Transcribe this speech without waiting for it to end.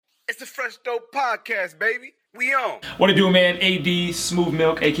the Fresh Dope Podcast, baby. We on. What it do, man? AD Smooth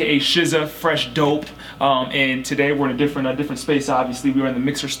Milk, aka Shizza, Fresh Dope, and today we're in a different space. Obviously, we are in the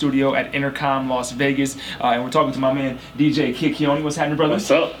Mixer Studio at Intercom, Las Vegas, and we're talking to my man DJ Kid Keone. What's happening, brother?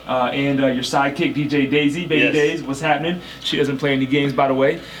 What's up? And your sidekick DJ Daisy, Baby Days. What's happening? She doesn't play any games, by the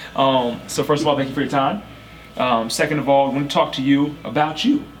way. So first of all, thank you for your time. Second of all, I want to talk to you about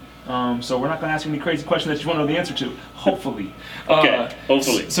you. So we're not going to ask you any crazy questions that you want to know the answer to, hopefully. Okay,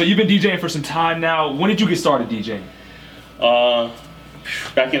 hopefully. So you've been DJing for some time now. When did you get started DJing?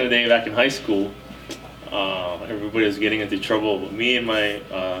 Back in the day, back in high school, everybody was getting into trouble. But me and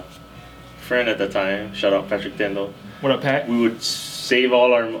my friend at the time, shout out Patrick Tendo. What up, Pat? We would save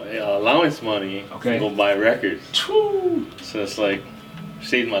all our allowance money to go buy records. True. So it's like,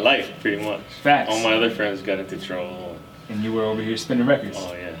 saved my life pretty much. Facts. All my other friends got into trouble. And you were over here spinning records.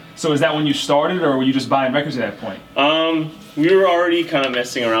 Oh, yeah. So is that when you started, or were you just buying records at that point? We were already kind of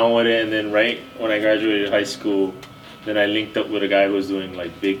messing around with it, and then right when I graduated high school, then I linked up with a guy who was doing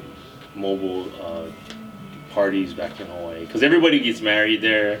like big mobile parties back in Hawaii. Because everybody gets married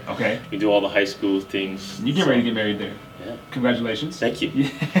there. Okay. We do all the high school things. You get ready to get married there. Yeah. Congratulations. Thank you.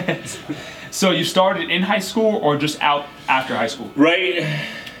 Yes. So you started in high school or just out after high school?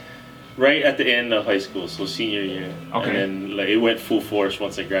 Right at the end of high school, so senior year. Okay. And then like, it went full force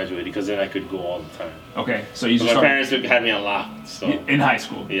once I graduated, because then I could go all the time. Okay, so you just my started parents had me on lock. So in high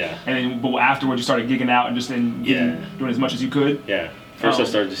school. Yeah. And then, but afterwards, you started gigging out and just doing as much as you could. Yeah. First, I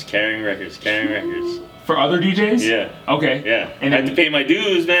started just carrying records. For other DJs. Yeah. Okay. Yeah. And I had to pay my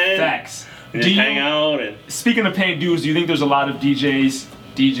dues, man. Facts. And just hang out and. Speaking of paying dues, do you think there's a lot of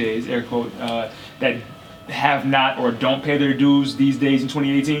DJs, air quote, that have not or don't pay their dues these days in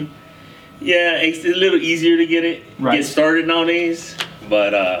 2018? Yeah, it's a little easier to get started nowadays,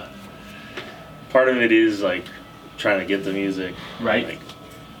 but part of it is like trying to get the music, right? Like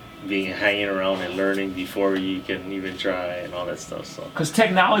hanging around and learning before you can even try and all that stuff. So, because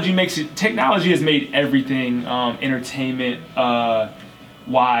technology has made everything entertainment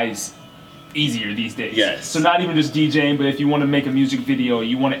wise easier these days. Yes. So not even just DJing, but if you want to make a music video,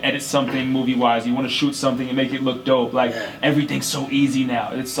 you want to edit something movie-wise, you want to shoot something and make it look dope. Like everything's so easy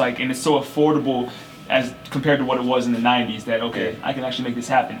now. It's like, and it's so affordable as compared to what it was in the 90s. That I can actually make this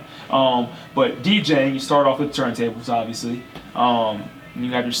happen. But DJing, you start off with turntables, obviously.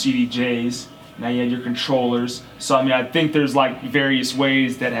 You have your CDJs. Now you have your controllers. So I mean, I think there's like various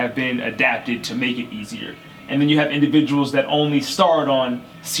ways that have been adapted to make it easier. And then you have individuals that only start on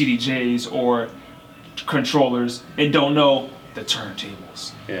CDJs or controllers and don't know the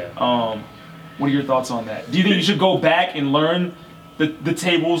turntables. Yeah. What are your thoughts on that? Do you think you should go back and learn the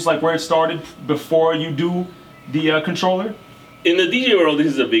tables, like where it started, before you do the controller? In the DJ world, this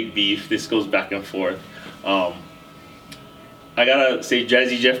is a big beef. This goes back and forth. I gotta say,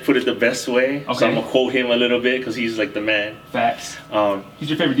 Jazzy Jeff put it the best way. Okay. So I'm gonna quote him a little bit because he's like the man. Facts. He's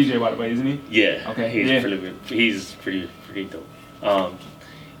your favorite DJ, by the way, isn't he? Yeah. Okay. He's pretty dope.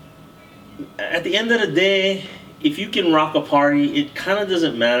 At the end of the day, if you can rock a party, it kind of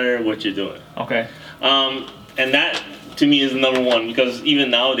doesn't matter what you're doing. Okay. And that to me is number one, because even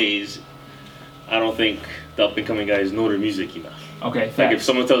nowadays, I don't think the up and coming guys know their music enough. Okay. Facts. Like if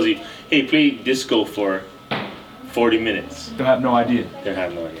someone tells you, "Hey, play disco for 40 minutes. They'll have no idea. They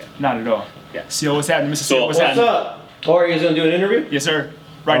have no idea. Not at all. Yeah. CO, what's happening, Mr. So, what's happening? up? Oh, are you guys gonna do an interview? Yes, sir.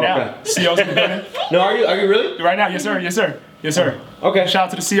 Right now. Okay. CO's in the building. No, are you really? Right now, yes, sir. Yes, sir. Yes, sir. Okay. Shout out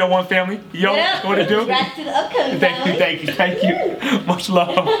to the CO1 family. Yo, what it do? Congrats to the upcoming Thank you. Much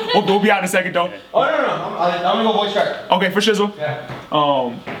love. We'll be out in a second, though. Oh no, I'm gonna go voice track. Okay, for shizzle. Yeah.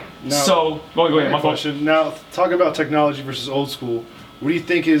 So go ahead. My fault. question. Now, talking about technology versus old school, what do you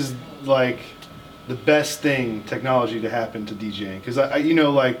think is like the best thing technology to happen to DJing? Because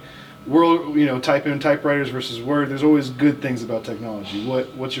type in typewriters versus Word. There's always good things about technology.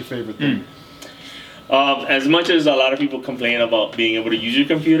 What's your favorite thing? As much as a lot of people complain about being able to use your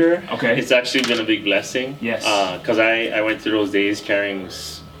computer, okay, it's actually been a big blessing. Yes. Because I went through those days carrying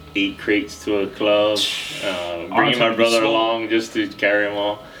 8 crates to a club, bringing my brother along just to carry them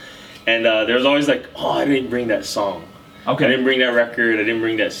all. And there was always like, oh, I didn't bring that song. Okay. I didn't bring that record. I didn't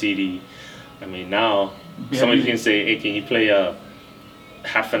bring that CD. I mean, now somebody can say, hey, can you play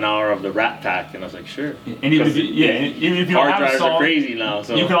half an hour of the Rat Pack? And I was like, sure. And even if you don't hard have a drives song, are crazy now.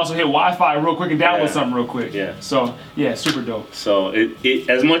 So you can also hit Wi-Fi real quick and download something real quick. Yeah. So yeah, super dope. So it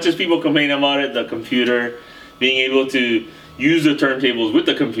as much as people complain about it, the computer, being able to use the turntables with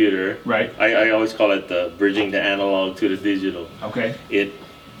the computer. Right. I always call it the bridging the analog to the digital. Okay.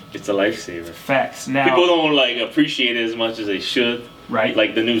 It's a lifesaver. Facts. Now people don't like appreciate it as much as they should. Right.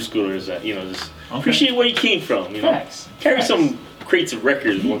 Like the new schoolers that just appreciate where you came from. Facts. Carry Facts. some crates of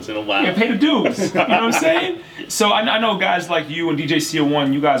records once in a while. Yeah, pay the dues. You know what I'm saying? So I know guys like you and DJ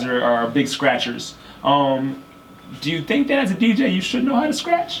CO1, you guys are big scratchers. Do you think that as a DJ you should know how to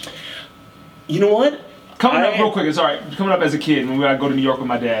scratch? You know what? Coming up real quick, it's alright. Coming up as a kid, when I go to New York with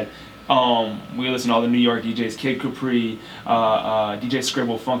my dad, we listen to all the New York DJs, Kid Capri, DJ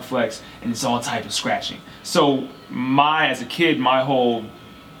Scribble, Funk Flex, and it's all type of scratching. So as a kid, my whole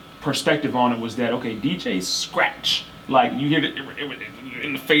perspective on it was that, okay, DJs scratch. Like, you hear it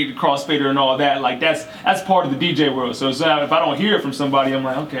in the fade, crossfader and all that, like that's part of the DJ world. So if I don't hear it from somebody, I'm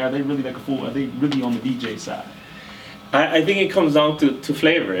like, okay, are they really like a fool? Are they really on the DJ side? I think it comes down to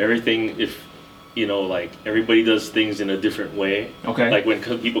flavor. Everything, if you know, like everybody does things in a different way. Okay. Like when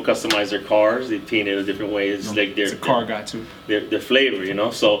people customize their cars, they paint it a different way. It's like it's a car guy too. Their flavor, you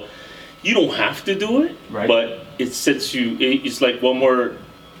know. So you don't have to do it, right? But it sets you. It's like one more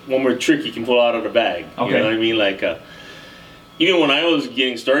trick you can pull out of the bag. Okay. You know what I mean? Like even when I was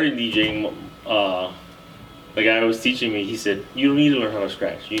getting started DJing, the guy who was teaching me, he said, you don't need to learn how to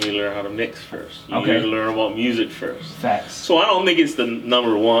scratch. You need to learn how to mix first. You need to learn about music first. Facts. So I don't think it's the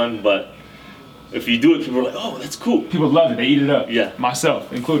number one, but if you do it, people are like, oh, that's cool. People love it. They eat it up. Yeah.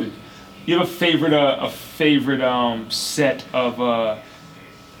 Myself included. You have a favorite set of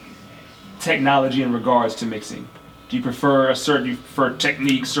technology in regards to mixing? Do you prefer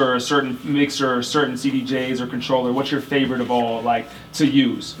techniques or a certain mixer or certain CDJs or controller? What's your favorite of all, like, to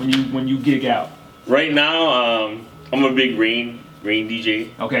use when you gig out? Right now, I'm a big Rain DJ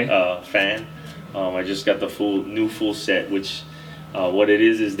fan. I just got the new full set, which what it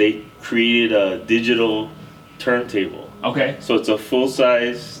is they created a digital turntable. Okay. So it's a full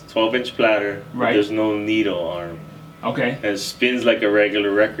size 12-inch platter. Right. There's no needle arm. Okay. And it spins like a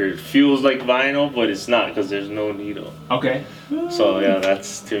regular record. Feels like vinyl, but it's not because there's no needle. Okay. So yeah,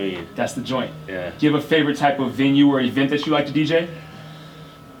 that's to me. That's the joint. Yeah. Do you have a favorite type of venue or event that you like to DJ?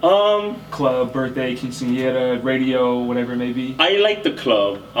 Club, birthday, quinceañera, radio, whatever it may be. I like the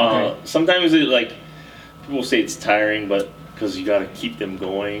club. Okay. Sometimes people say it's tiring, but because you gotta keep them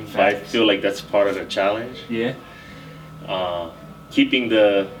going. But I feel like that's part of the challenge. Yeah. I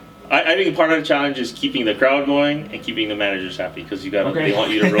think part of the challenge is keeping the crowd going and keeping the managers happy because they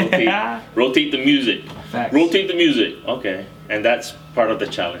want you to rotate the music. Facts. Rotate the music. Okay. And that's part of the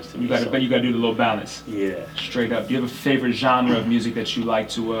challenge to me. But you gotta do the little balance. Yeah. Straight up. Do you have a favorite genre of music that you like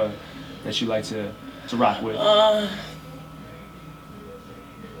to rock with?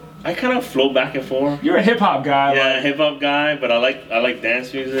 I kind of flow back and forth. You're a hip hop guy. Yeah, hip hop guy, but I like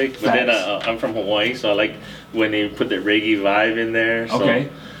dance music. But then I'm from Hawaii, so I like when they put that reggae vibe in there. So okay.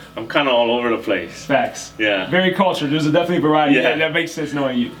 I'm kind of all over the place. Facts. Yeah. Very cultured. There's definitely a variety. Yeah. That makes sense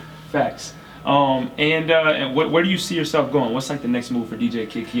knowing you. Facts. And where do you see yourself going? What's like the next move for DJ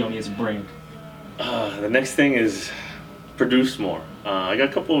Kid Keone as a brand? The next thing is produce more. I got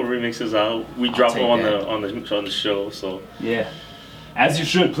a couple of remixes out. We drop them on the show. So yeah, as you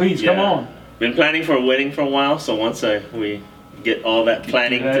should. Please come on. Been planning for a wedding for a while. So once we get all that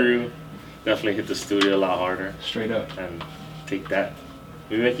planning through, definitely hit the studio a lot harder. Straight up. And take that.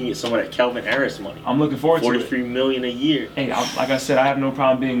 We're making it some of that Calvin Harris money. I'm looking forward to it. $43 million a year. Hey, like I said, I have no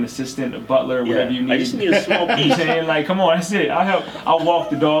problem being an assistant, a butler, whatever you need. I just need a small piece. You know what I'm saying? Like, come on, that's it. I'll help. I'll walk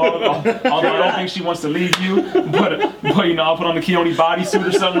the dog. Although I don't think she wants to leave you, but you know, I'll put on the Keone bodysuit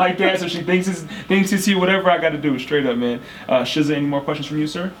or something like that, so she thinks it's you. Whatever I got to do, straight up, man. Shizza, any more questions from you,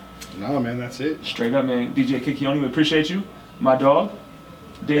 sir? No, man, that's it. Straight up, man. DJ Kid Keone, we appreciate you. My dog.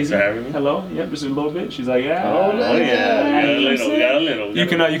 Daisy, hello. Yep, just a little bit. She's like, yeah. Oh yeah. Got a little. You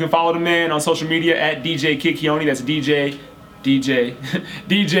can follow the man on social media at DJ Kid Keone. That's DJ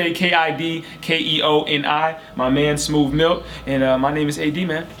KIDKEONI. My man Smooth Milk, and my name is AD,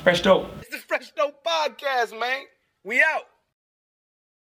 man. Fresh Dope. It's the Fresh Dope Podcast, man. We out.